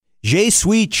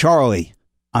suis Charlie.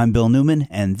 I'm Bill Newman,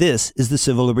 and this is the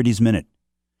Civil Liberties Minute.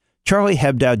 Charlie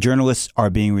Hebdo journalists are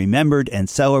being remembered and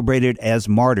celebrated as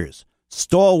martyrs,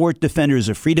 stalwart defenders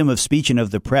of freedom of speech and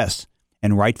of the press,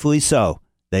 and rightfully so,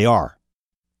 they are.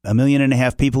 1.5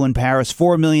 million people in Paris,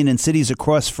 4 million in cities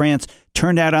across France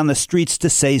turned out on the streets to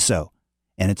say so,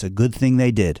 and it's a good thing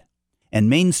they did. And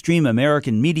mainstream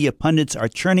American media pundits are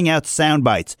churning out sound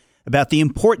bites about the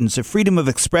importance of freedom of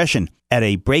expression at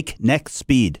a breakneck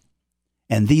speed.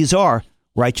 And these are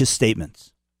righteous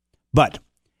statements. But,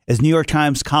 as New York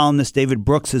Times columnist David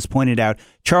Brooks has pointed out,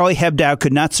 Charlie Hebdo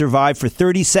could not survive for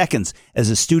 30 seconds as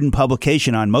a student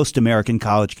publication on most American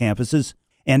college campuses.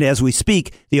 And as we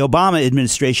speak, the Obama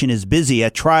administration is busy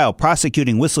at trial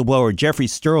prosecuting whistleblower Jeffrey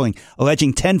Sterling,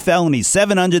 alleging 10 felonies,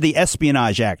 7 under the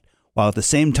Espionage Act, while at the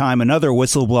same time another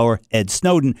whistleblower, Ed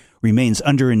Snowden, remains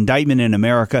under indictment in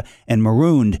America and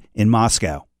marooned in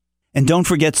Moscow. And don't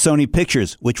forget Sony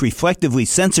Pictures, which reflectively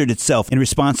censored itself in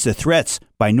response to threats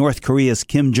by North Korea's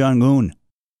Kim Jong-un.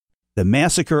 The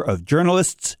massacre of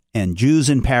journalists and Jews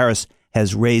in Paris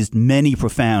has raised many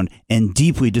profound and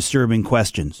deeply disturbing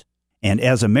questions. And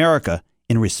as America,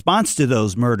 in response to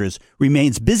those murders,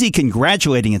 remains busy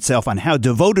congratulating itself on how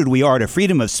devoted we are to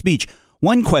freedom of speech,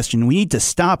 one question we need to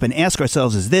stop and ask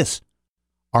ourselves is this: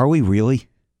 are we really?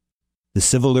 The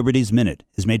Civil Liberties Minute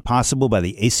is made possible by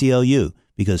the ACLU,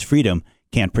 because freedom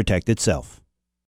can't protect itself.